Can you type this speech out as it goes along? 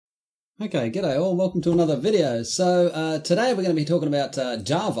Okay, g'day all, welcome to another video. So today we're going to be talking about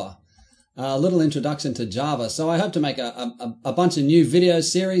Java, a little introduction to Java. So I hope to make a bunch of new video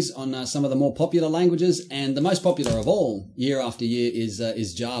series on some of the more popular languages, and the most popular of all, year after year,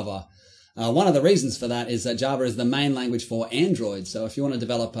 is Java. One of the reasons for that is that Java is the main language for Android. So if you want to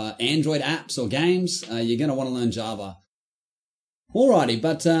develop Android apps or games, you're going to want to learn Java. Alrighty,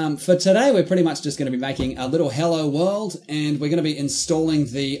 but for today we're pretty much just going to be making a little hello world, and we're going to be installing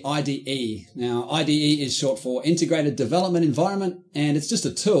the IDE. Now, IDE is short for Integrated Development Environment, and it's just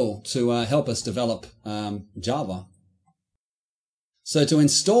a tool to help us develop Java. So to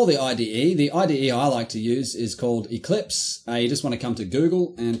install the IDE I like to use is called Eclipse. You just want to come to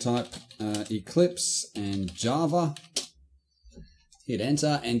Google and type Eclipse and Java. Hit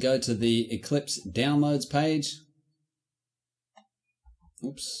enter and go to the Eclipse downloads page.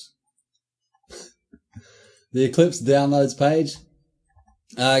 Oops. The Eclipse downloads page.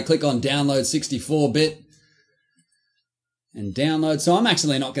 Click on download 64-bit and download. So I'm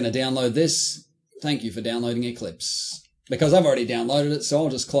actually not going to download this. Thank you for downloading Eclipse, because I've already downloaded it, so I'll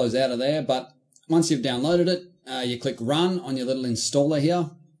just close out of there. But once you've downloaded it, you click run on your little installer here.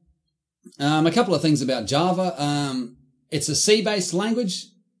 A couple of things about Java. It's a C-based language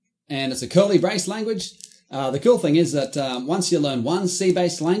and it's a curly brace language. The cool thing is that once you learn one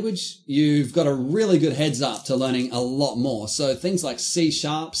C-based language, you've got a really good heads up to learning a lot more. So things like C#, C++,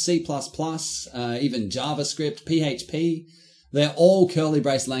 even JavaScript, PHP, they're all curly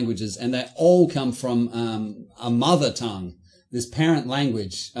brace languages, and they all come from a mother tongue, this parent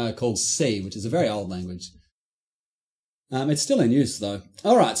language called C, which is a very old language. It's still in use though.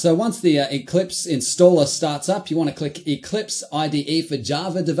 Alright, so once the Eclipse installer starts up, you want to click Eclipse IDE for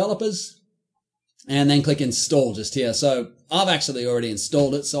Java developers. And then click install just here. So I've actually already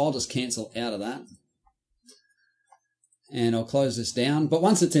installed it, so I'll just cancel out of that. And I'll close this down. But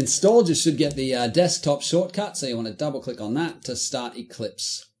once it's installed, you should get the desktop shortcut. So you want to double click on that to start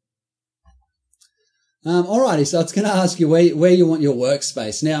Eclipse. Alrighty, so it's going to ask you where you want your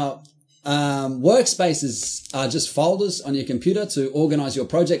workspace. Now, workspaces are just folders on your computer to organize your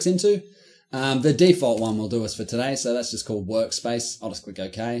projects into. The default one will do us for today, so that's just called Workspace. I'll just click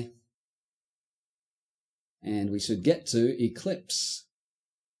OK. And we should get to Eclipse.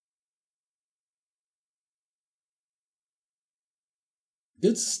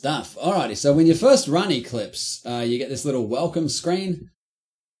 Good stuff. Alrighty, so when you first run Eclipse, you get this little welcome screen,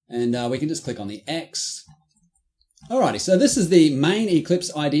 and we can just click on the X. Alrighty, so this is the main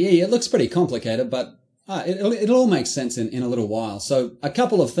Eclipse IDE. It looks pretty complicated, but it'll all make sense in a little while. So a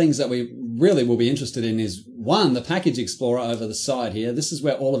couple of things that we really will be interested in is, one, the package explorer over the side here. This is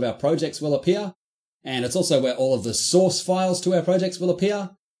where all of our projects will appear. And it's also where all of the source files to our projects will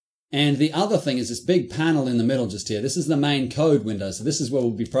appear. And the other thing is this big panel in the middle just here. This is the main code window. So this is where we'll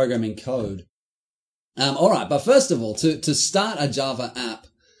be programming code. Alright, but first of all, to start a Java app,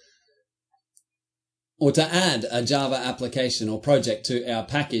 or to add a Java application or project to our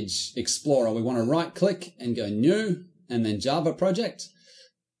package explorer, we want to right click and go new and then Java project.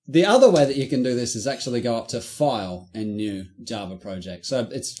 The other way that you can do this is actually go up to File and New Java Project. So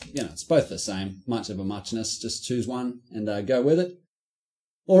it's both the same, much of a muchness. Just choose one and go with it.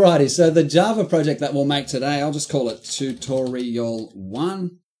 Alrighty, so the Java project that we'll make today, I'll just call it Tutorial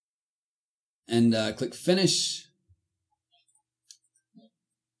 1 and click Finish.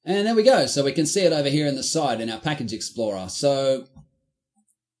 And there we go. So we can see it over here in the side in our Package Explorer. So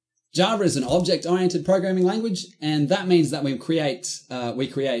Java is an object-oriented programming language, and that means that we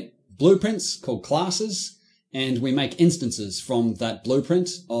create blueprints called classes, and we make instances from that blueprint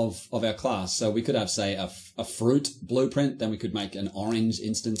of our class. So we could have, say, a fruit blueprint, then we could make an orange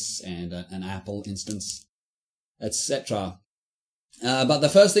instance and an apple instance, etc. But the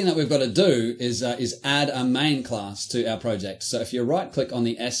first thing that we've got to do is add a main class to our project. So if you right-click on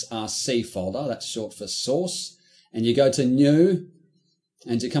the src folder, that's short for source, and you go to New,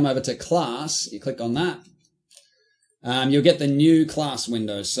 and you come over to class, you click on that, you'll get the new class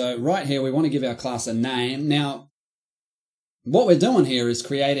window. So right here, we want to give our class a name. Now, what we're doing here is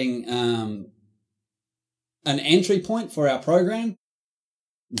creating an entry point for our program.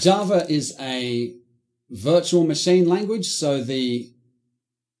 Java is a virtual machine language, so the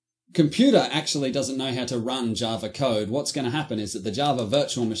computer actually doesn't know how to run Java code. What's going to happen is that the Java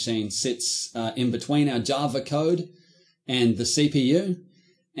virtual machine sits in between our Java code and the CPU.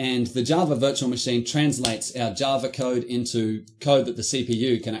 And the Java virtual machine translates our Java code into code that the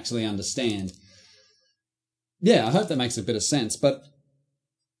CPU can actually understand. Yeah, I hope that makes a bit of sense. But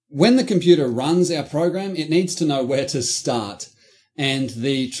when the computer runs our program, it needs to know where to start. And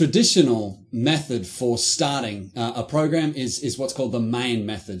the traditional method for starting a program is what's called the main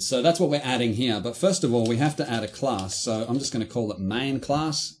method. So that's what we're adding here. But first of all, we have to add a class. So I'm just going to call it main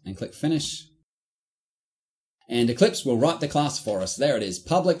class and click finish. And Eclipse will write the class for us. There it is,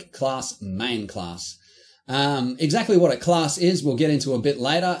 public class main class. Exactly what a class is, we'll get into a bit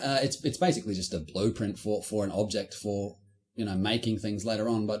later. It's basically just a blueprint for an object for, making things later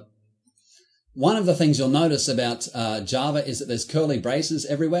on. But one of the things you'll notice about Java is that there's curly braces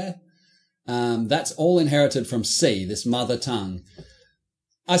everywhere. That's all inherited from C, this mother tongue.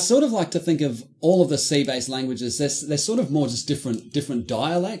 I sort of like to think of all of the C-based languages, they're sort of more just different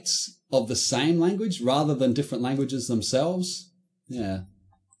dialects of the same language rather than different languages themselves. Yeah.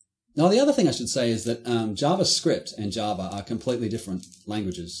 Now, the other thing I should say is that JavaScript and Java are completely different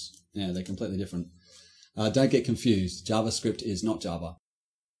languages. Yeah, they're completely different. Don't get confused. JavaScript is not Java.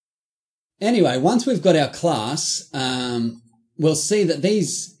 Anyway, once we've got our class, we'll see that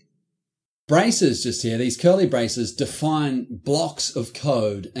these braces just here, these curly braces, define blocks of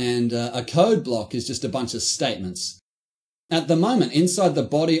code. And a code block is just a bunch of statements. At the moment, inside the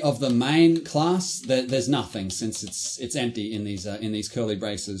body of the main class, there's nothing since it's empty in these curly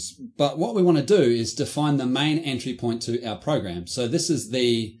braces. But what we want to do is define the main entry point to our program. So this is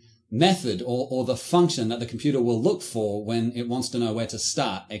the method or the function that the computer will look for when it wants to know where to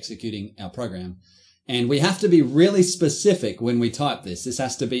start executing our program. And we have to be really specific when we type this. This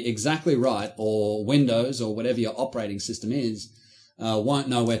has to be exactly right, or Windows or whatever your operating system is won't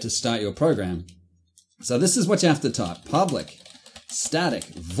know where to start your program. So this is what you have to type. Public, static,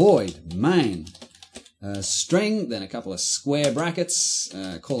 void, main, string, then a couple of square brackets,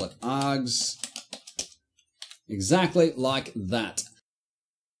 call it args, exactly like that.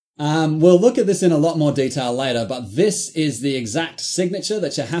 We'll look at this in a lot more detail later, but this is the exact signature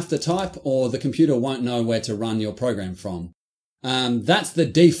that you have to type or the computer won't know where to run your program from. That's the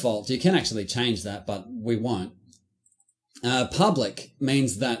default. You can actually change that, but we won't. Public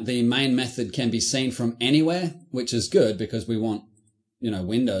means that the main method can be seen from anywhere, which is good because we want,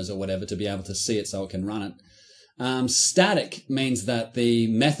 Windows or whatever to be able to see it so it can run it. Static means that the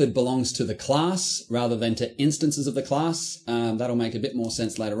method belongs to the class rather than to instances of the class. That'll make a bit more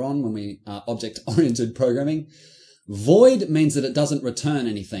sense later on when we are object-oriented programming. Void means that it doesn't return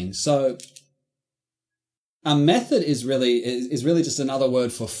anything. So a method is really just another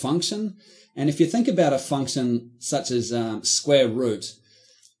word for function. And if you think about a function such as square root,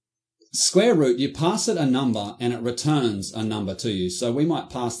 you pass it a number and it returns a number to you. So we might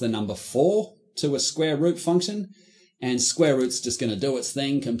pass the number 4 to a square root function, and square root's just going to do its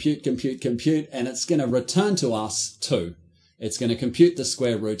thing, compute, and it's going to return to us 2. It's going to compute the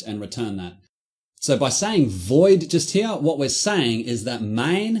square root and return that. So by saying void just here, what we're saying is that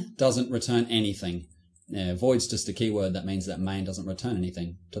main doesn't return anything. Yeah, void's just a keyword that means that main doesn't return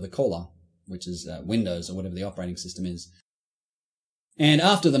anything to the caller, which is Windows or whatever the operating system is. And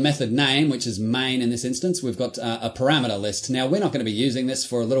after the method name, which is main in this instance, we've got a parameter list. Now, we're not going to be using this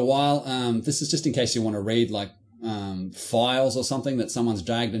for a little while. This is just in case you want to read like files or something that someone's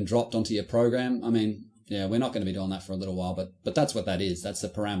dragged and dropped onto your program. I mean, yeah, we're not going to be doing that for a little while, but that's what that is. That's the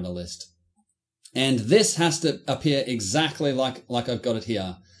parameter list. And this has to appear exactly like I've got it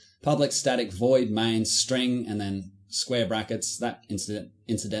here. Public, static, void, main, string, and then square brackets. That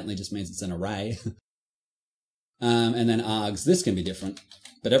incidentally just means it's an array. And then args. This can be different,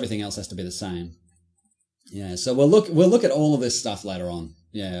 but everything else has to be the same. Yeah, so we'll look at all of this stuff later on.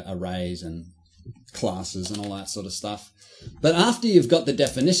 Yeah, arrays and classes and all that sort of stuff. But after you've got the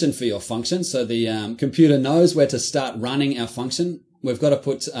definition for your function, so the computer knows where to start running our function, we've got to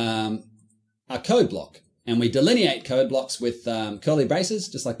put a code block. And we delineate code blocks with curly braces,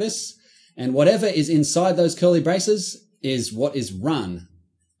 just like this. And whatever is inside those curly braces is what is run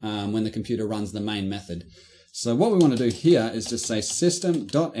when the computer runs the main method. So what we want to do here is just say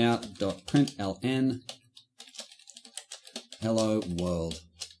system.out.println hello world.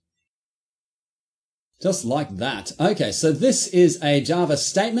 Just like that. Okay, so this is a Java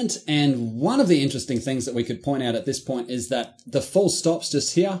statement, and one of the interesting things that we could point out at this point is that the full stops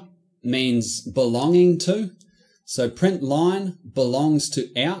just here means belonging to. So print line belongs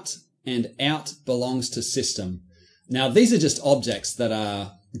to out, and out belongs to system. Now, these are just objects that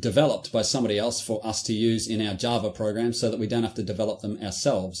are developed by somebody else for us to use in our Java program so that we don't have to develop them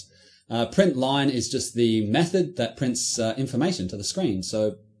ourselves. Print line is just the method that prints information to the screen.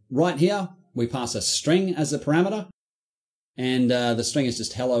 So right here, we pass a string as a parameter, and the string is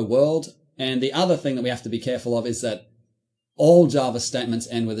just hello world. And the other thing that we have to be careful of is that all Java statements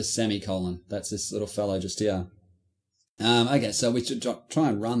end with a semicolon. That's this little fellow just here. Okay, so we should try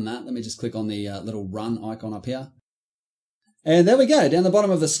and run that. Let me just click on the little run icon up here. And there we go. Down the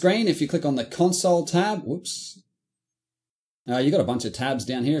bottom of the screen, if you click on the console tab, whoops. You've got a bunch of tabs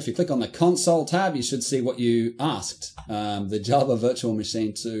down here. If you click on the console tab, you should see what you asked the Java virtual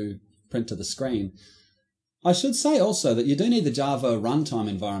machine to print to the screen. I should say also that you do need the Java runtime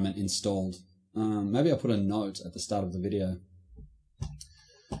environment installed. Maybe I'll put a note at the start of the video.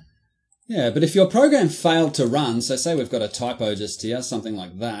 Yeah, but if your program failed to run, so say we've got a typo just here, something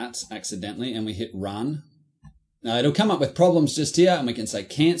like that, accidentally, and we hit run. Now it'll come up with problems just here, and we can say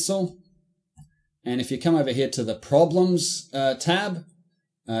cancel. And if you come over here to the problems tab,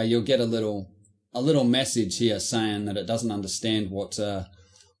 you'll get a little message here saying that it doesn't understand what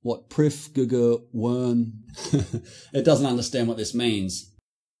prif guga wern. It doesn't understand what this means.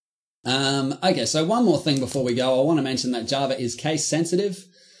 Okay, so one more thing before we go. I want to mention that Java is case sensitive.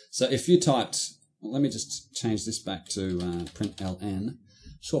 So if you typed, well, let me just change this back to println,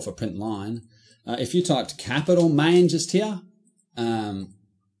 short for print line. If you typed capital main just here,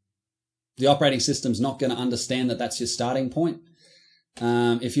 the operating system's not going to understand that that's your starting point.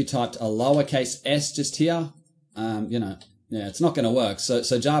 If you typed a lowercase s just here, it's not going to work.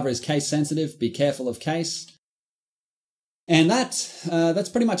 So Java is case sensitive. Be careful of case. And that's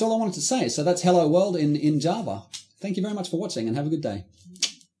pretty much all I wanted to say. So that's Hello World in Java. Thank you very much for watching and have a good day.